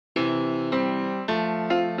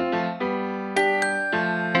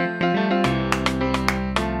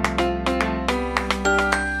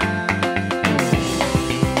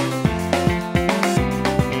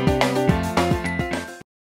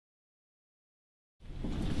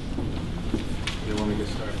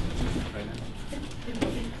get started right now?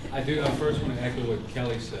 I first want to echo what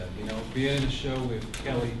Kelly said. You know, being in a show with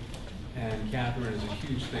Kelly and Catherine is a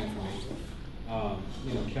huge thing for me.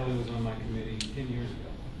 You know, Kelly was on my committee 10 years ago.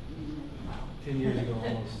 10 years ago,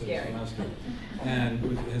 almost this semester, and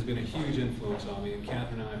has been a huge influence on me. And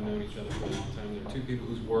Catherine and I have known each other for a long time. They're two people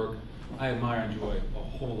whose work I admire and enjoy a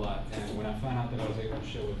whole lot. And when I found out that I was able to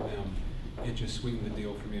show with them, it just sweetened the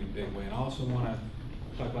deal for me in a big way. And I also want to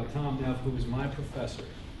talk about Tom Neff, who was my professor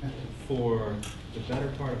for the better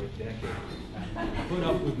part of a decade. Put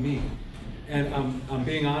up with me. And I'm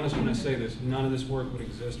being honest when I say this. None of this work would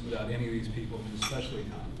exist without any of these people, especially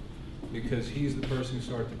Tom, because he's the person who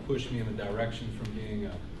started to push me in the direction from being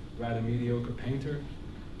a rather mediocre painter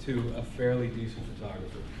to a fairly decent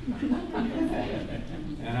photographer.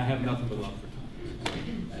 And I have nothing but love for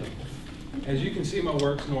Tom. So, as you can see, my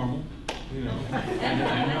work's normal, you know,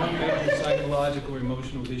 and no major psychological or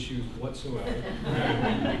emotional issues whatsoever,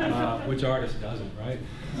 which artist doesn't, right?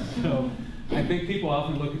 So I think people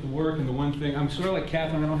often look at the work, and the one thing, I'm sort of like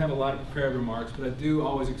Catherine, I don't have a lot of prepared remarks, but I do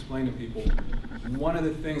always explain to people, one of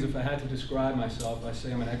the things, if I had to describe myself, I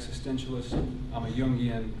say I'm an existentialist, I'm a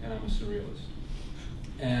Jungian, and I'm a surrealist.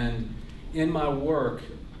 And in my work,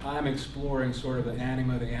 I'm exploring sort of the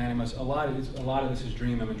anima, the animus. A lot of this is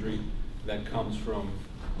dream imagery that comes from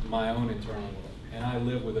my own internal work. And I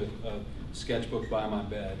live with a sketchbook by my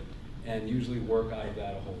bed and usually work out of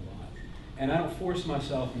that a whole lot. And I don't force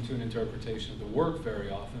myself into an interpretation of the work very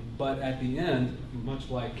often, but at the end, much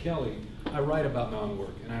like Kelly, I write about my own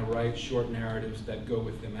work, and I write short narratives that go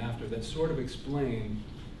with them after that sort of explain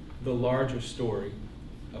the larger story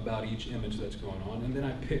about each image that's going on, and then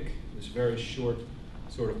I pick this very short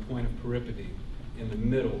sort of point of peripety in the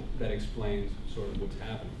middle that explains sort of what's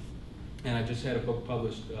happening. And I just had a book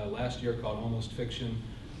published last year called Almost Fiction,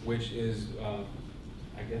 which is,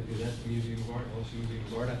 I guess, is that the Museum of Art, LSU Museum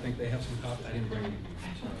of Art? I think they have some copies. I didn't bring any.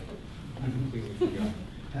 Sorry, I completely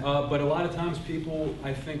forgot. But a lot of times people,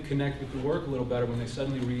 I think, connect with the work a little better when they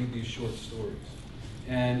suddenly read these short stories.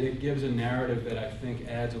 And it gives a narrative that I think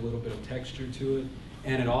adds a little bit of texture to it,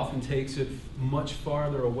 and it often takes it much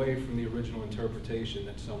farther away from the original interpretation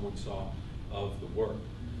that someone saw of the work.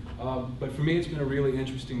 But for me, it's been a really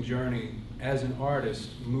interesting journey as an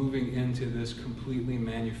artist moving into this completely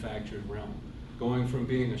manufactured realm, going from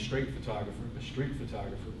being a street photographer,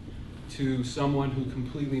 to someone who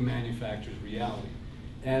completely manufactures reality.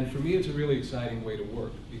 And for me, it's a really exciting way to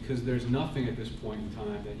work, because there's nothing at this point in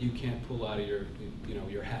time that you can't pull out of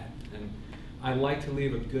your hat. And I like to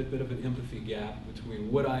leave a good bit of an empathy gap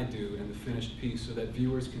between what I do and the finished piece, so that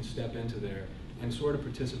viewers can step into there and sort of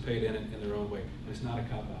participate in it in their own way. And it's not a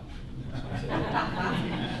cop-out.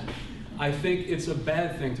 I think it's a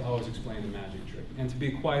bad thing to always explain the magic trick. And to be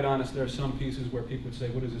quite honest, there are some pieces where people would say,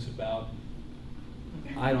 what is this about?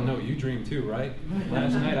 I don't know, you dream too, right?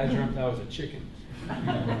 Last night I dreamt I was a chicken.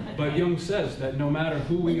 But Jung says that no matter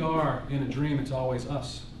who we are in a dream, it's always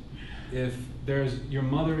us. If there's your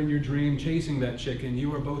mother in your dream chasing that chicken,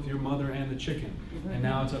 you are both your mother and the chicken. And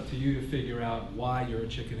now it's up to you to figure out why you're a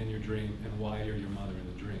chicken in your dream and why you're your mother in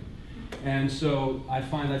the dream. And so I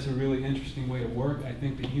find that's a really interesting way to work. I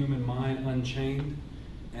think the human mind unchained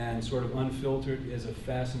and sort of unfiltered is a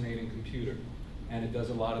fascinating computer. And it does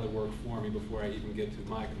a lot of the work for me before I even get to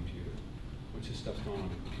my computer, which is stuff's going on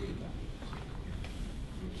the computer back.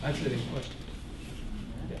 That's it, any questions?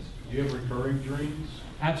 Yes. Do you have recurring dreams?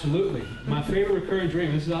 Absolutely. My favorite recurring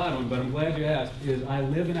dream, this is an odd one, but I'm glad you asked, is I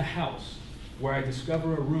live in a house where I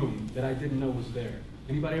discover a room that I didn't know was there.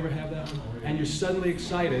 Anybody ever have that one? And you're suddenly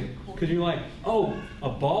excited because you're like, oh, a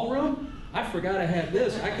ballroom? I forgot I had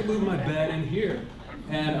this. I could move my bed in here.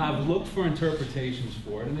 And I've looked for interpretations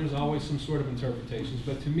for it, and there's always some sort of interpretations,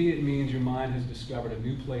 but to me it means your mind has discovered a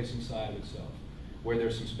new place inside of itself where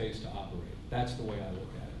there's some space to operate. That's the way I look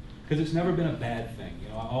at it. Because it's never been a bad thing. You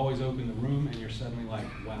know, I always open the room and you're suddenly like,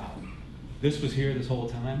 wow, this was here this whole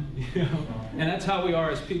time. You know? And that's how we are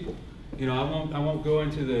as people. You know, I won't go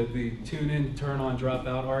into the tune in, turn on, drop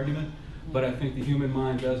out argument, but I think the human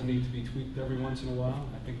mind does need to be tweaked every once in a while.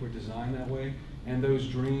 I think we're designed that way. And those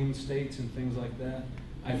dream states and things like that,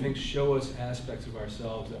 I think show us aspects of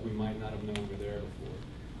ourselves that we might not have known were there before.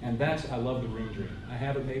 And that's, I love the room dream. I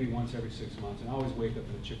have it maybe once every 6 months, and I always wake up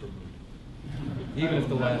in a chipper mood. Even if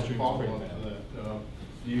the last dream was pretty bad. Are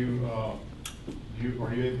you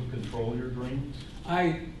able to control your dreams?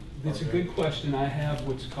 It's a good question. I have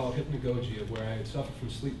what's called hypnagogia, where I suffer from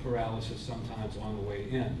sleep paralysis sometimes on the way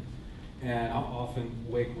in. And I'll often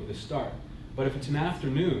wake with a start. But if it's an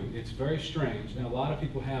afternoon, it's very strange, and a lot of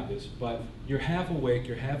people have this, but you're half awake,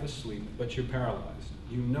 you're half asleep, but you're paralyzed.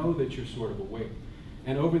 You know that you're sort of awake.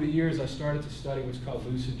 And over the years, I started to study what's called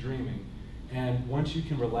lucid dreaming. And once you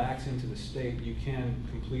can relax into the state, you can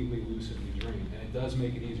completely lucidly dream. And it does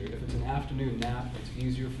make it easier. If it's an afternoon nap, it's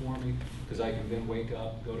easier for me because I can then wake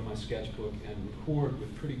up, go to my sketchbook, and record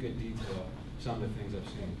with pretty good detail some of the things I've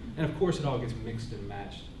seen. And of course, it all gets mixed and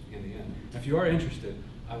matched in the end. If you are interested,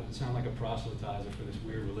 I would sound like a proselytizer for this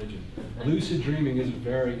weird religion. Lucid dreaming is a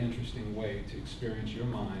very interesting way to experience your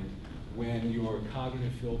mind when your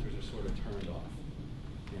cognitive filters are sort of turned off.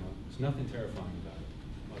 You know, there's nothing terrifying about it,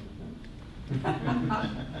 other than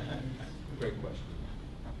Great question.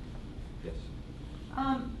 Yes.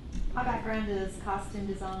 My background is costume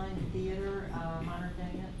design, theater, modern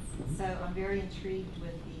dance. So I'm very intrigued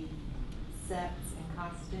with the sets and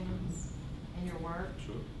costumes in your work.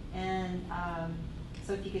 Sure. And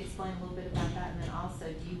so if you could explain a little bit about that, and then also,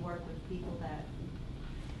 do you work with people that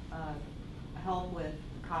help with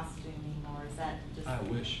costuming, or is that just? I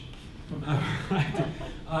wish. In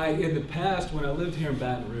the past, when I lived here in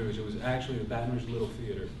Baton Rouge, it was actually the Baton Rouge Little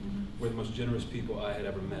Theater, were the most generous people I had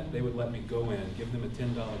ever met. They would let me go in, give them a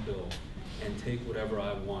 $10 bill, and take whatever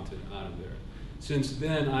I wanted out of there. Since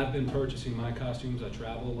then, I've been purchasing my costumes. I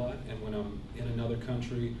travel a lot, and when I'm in another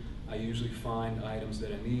country, I usually find items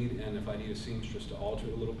that I need, and if I need a seamstress to alter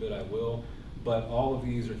it a little bit, I will. But all of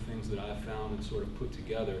these are things that I've found and sort of put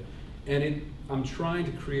together. And I'm trying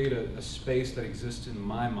to create a space that exists in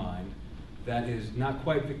my mind that is not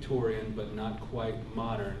quite Victorian, but not quite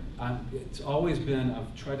modern. It's always been,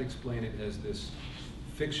 I've tried to explain it as this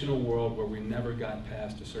fictional world where we never got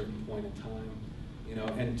past a certain point in time. You know,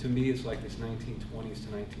 and to me, it's like this 1920s to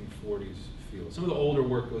 1940s feel. Some of the older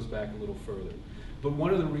work goes back a little further. But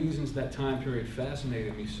one of the reasons that time period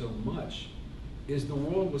fascinated me so much is the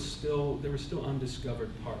world was still, there were still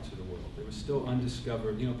undiscovered parts of the world. There was still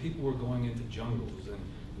undiscovered, you know, people were going into jungles and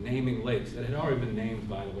naming lakes that had already been named,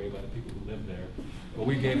 by the way, by the people who lived there. But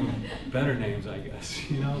we gave them better names, I guess,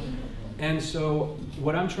 you know? And so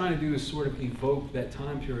what I'm trying to do is sort of evoke that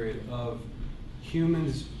time period of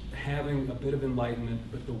humans having a bit of enlightenment,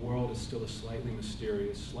 but the world is still a slightly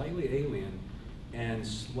mysterious, slightly alien, and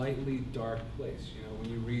slightly dark place. You know, when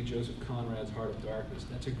you read Joseph Conrad's Heart of Darkness,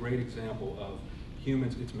 that's a great example of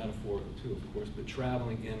humans, it's metaphorical too, of course, but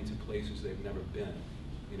traveling into places they've never been,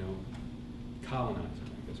 you know, colonizing,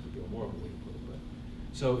 I guess would be a more of a way to put it. But,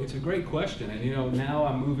 so it's a great question, and you know, now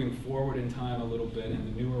I'm moving forward in time a little bit,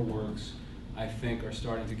 and the newer works, I think, are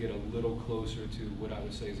starting to get a little closer to what I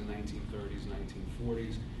would say is the 1930s,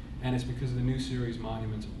 1940s, and it's because of the new series,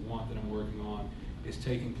 Monuments of Want, that I'm working on, is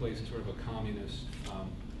taking place in sort of a communist,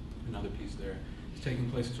 another piece there, it's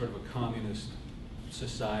taking place in sort of a communist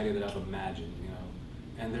society that I've imagined, you know,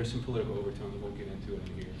 and there's some political overtones, we'll get into it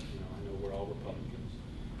in here, you know, I know we're all Republicans.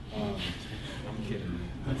 I'm kidding.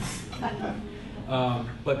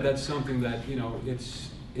 But that's something that, you know,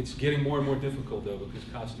 it's getting more and more difficult though, because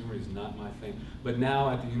costumery is not my thing. But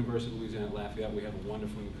now at the University of Louisiana at Lafayette, we have a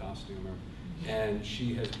wonderful new costumer, and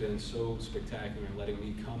she has been so spectacular in letting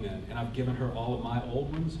me come in. And I've given her all of my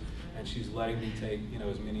old ones, and she's letting me take, you know,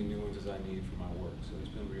 as many new ones as I need for my work. So it's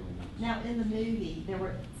been really nice. Now, in the movie, there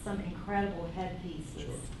were some incredible headpieces.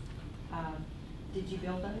 Sure. Did you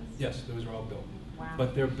build those? Yes, those are all built. Wow.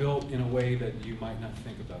 But they're built in a way that you might not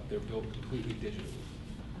think about. They're built completely digitally.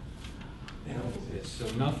 So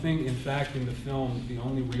nothing, in fact, in the film, the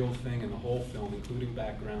only real thing in the whole film, including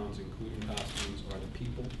backgrounds, including costumes, are the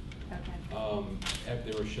people. Okay.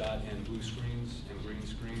 They were shot in blue screens and green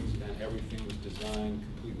screens, and everything was designed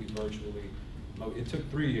completely virtually. It took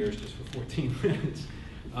 3 years just for 14 minutes,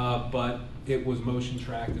 but it was motion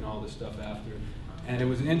tracked and all this stuff after. And it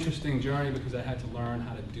was an interesting journey because I had to learn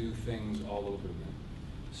how to do things all over again.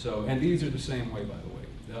 So, and these are the same way, by the way.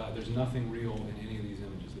 There's nothing real in any of these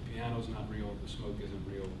images. The piano's not real, the smoke isn't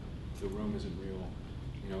real, the room isn't real.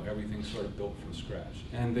 You know, everything's sort of built from scratch.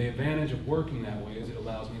 And the advantage of working that way is it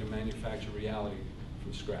allows me to manufacture reality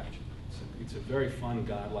from scratch. It's a very fun,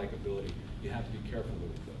 godlike ability. You have to be careful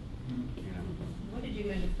with it, though. You know. What did you do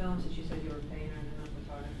in the film, since you said you were a painter and not a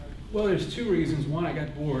photographer? Well, there's two reasons. One, I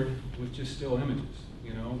got bored with just still images.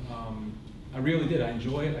 You know, I really did. I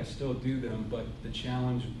enjoy it. I still do them, but the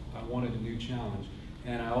challenge, I wanted a new challenge.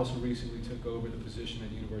 And I also recently took over the position at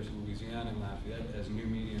the University of Louisiana in Lafayette as new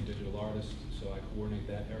media and digital artist, so I coordinate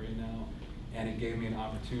that area now. And it gave me an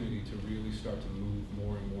opportunity to really start to move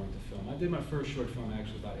more and more into film. I did my first short film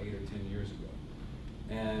actually about 8 or 10 years ago.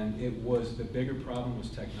 And it was, the bigger problem was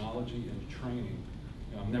technology and training.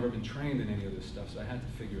 You know, I've never been trained in any of this stuff, so I had to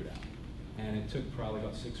figure it out. And it took probably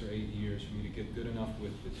about 6 or 8 years for me to get good enough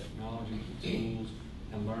with the technology, the tools,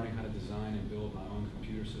 and learning how to design and build my own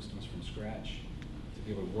computer systems from scratch to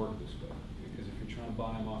be able to work this way. Because if you're trying to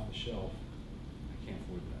buy them off the shelf, I can't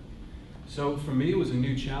afford that. So for me, it was a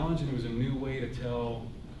new challenge, and it was a new way to tell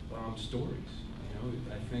stories. You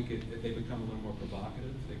know, I think they become a little more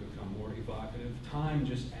provocative, they become more evocative. Time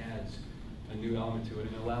just adds a new element to it,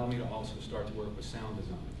 and it allowed me to also start to work with sound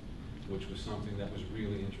design, which was something that was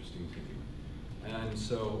really interesting to me. And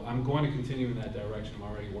so I'm going to continue in that direction. I'm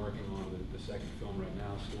already working on the second film right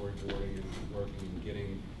now, storyboarding and working and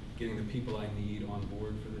getting the people I need on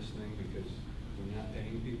board for this thing, because when you're not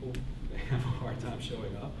paying people, they have a hard time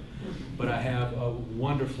showing up. But I have a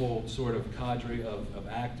wonderful sort of cadre of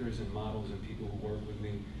actors and models and people who work with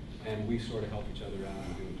me, and we sort of help each other out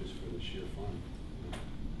and do it just for the sheer fun. You know,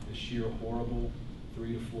 the sheer horrible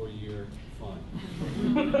 3 to 4 year fun.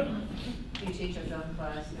 Do you teach a film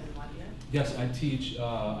class in 1 year? Yes, I teach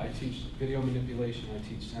video manipulation, I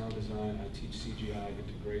teach sound design, I teach CGI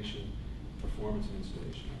integration, performance and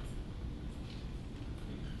installation.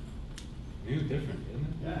 New, different,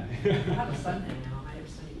 isn't it? I have a son now, I have a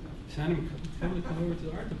son. Tell him to come over to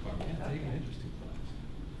the art department. Yeah, take an interesting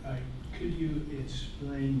class. Could you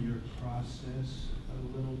explain your process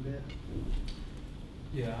a little bit?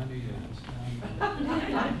 Yeah, I knew you'd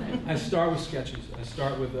ask. I start with sketches. I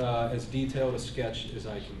start with as detailed a sketch as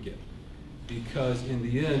I can get. Because in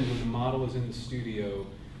the end, when the model is in the studio,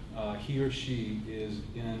 he or she is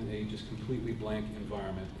in a just completely blank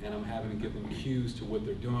environment, and I'm having to give them cues to what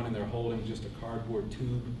they're doing, and they're holding just a cardboard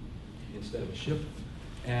tube instead of a ship.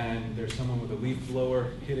 And there's someone with a leaf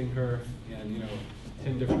blower hitting her, and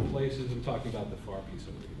 10 different places. I'm talking about the far piece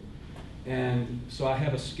over here. And so I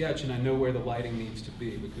have a sketch, and I know where the lighting needs to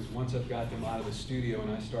be, because once I've got them out of the studio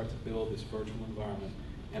and I start to build this virtual environment,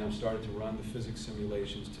 and I'm starting to run the physics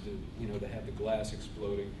simulations to do, to have the glass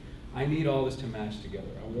exploding, I need all this to match together.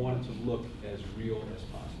 I want it to look as real as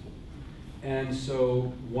possible. And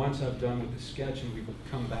so once I've done with the sketch and we've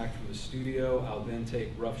come back from the studio, I'll then take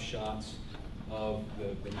rough shots of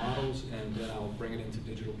the models, and then I'll bring it into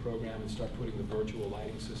digital program and start putting the virtual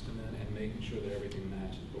lighting system in and making sure that everything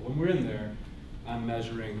matches. But when we're in there, I'm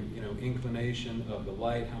measuring, inclination of the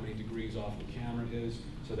light, how many degrees off the camera is,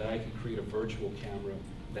 so that I can create a virtual camera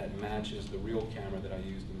that matches the real camera that I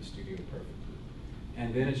used in the studio perfectly.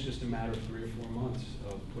 And then it's just a matter of 3 or 4 months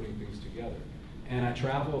of putting things together. And I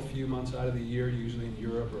travel a few months out of the year, usually in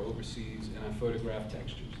Europe or overseas, and I photograph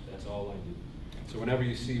textures. That's all I do. So whenever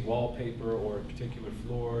you see wallpaper or a particular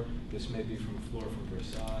floor, this may be from a floor from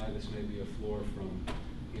Versailles, this may be a floor from,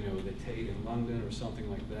 the Tate in London or something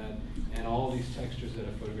like that. And all these textures that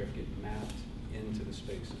I photograph get mapped into the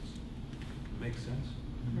spaces. Make sense?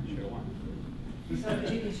 Sure, why not? So it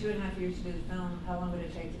took you 2.5 years to do the film. How long would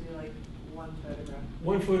it take to do like one photograph?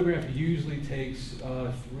 One photograph usually takes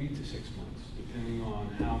 3 to 6 months, depending on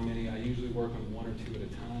how many. I usually work on 1 or 2 at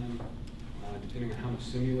a time. Depending on how much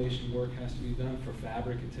simulation work has to be done. For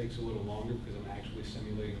fabric, it takes a little longer because I'm actually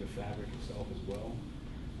simulating the fabric itself as well.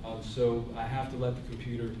 So I have to let the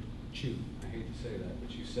computer chew. I hate to say that,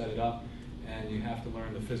 but you set it up and you have to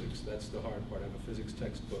learn the physics. That's the hard part. I have a physics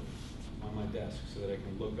textbook on my desk so that I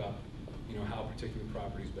can look up how particular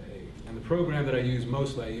properties behave. And the program that I use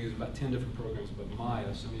mostly, I use about 10 different programs, but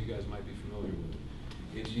Maya, some of you guys might be familiar with it.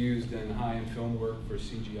 It's used in high-end film work for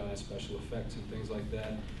CGI, special effects, and things like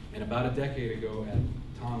that. And about a decade ago, at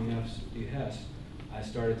Tom Neff's behest, I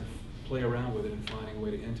started to play around with it and finding a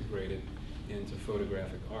way to integrate it into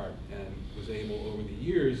photographic art, and was able over the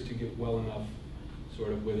years to get well enough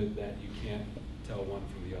sort of with it that you can't tell one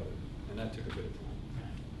from the other. And that took a bit of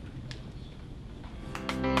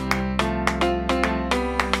time.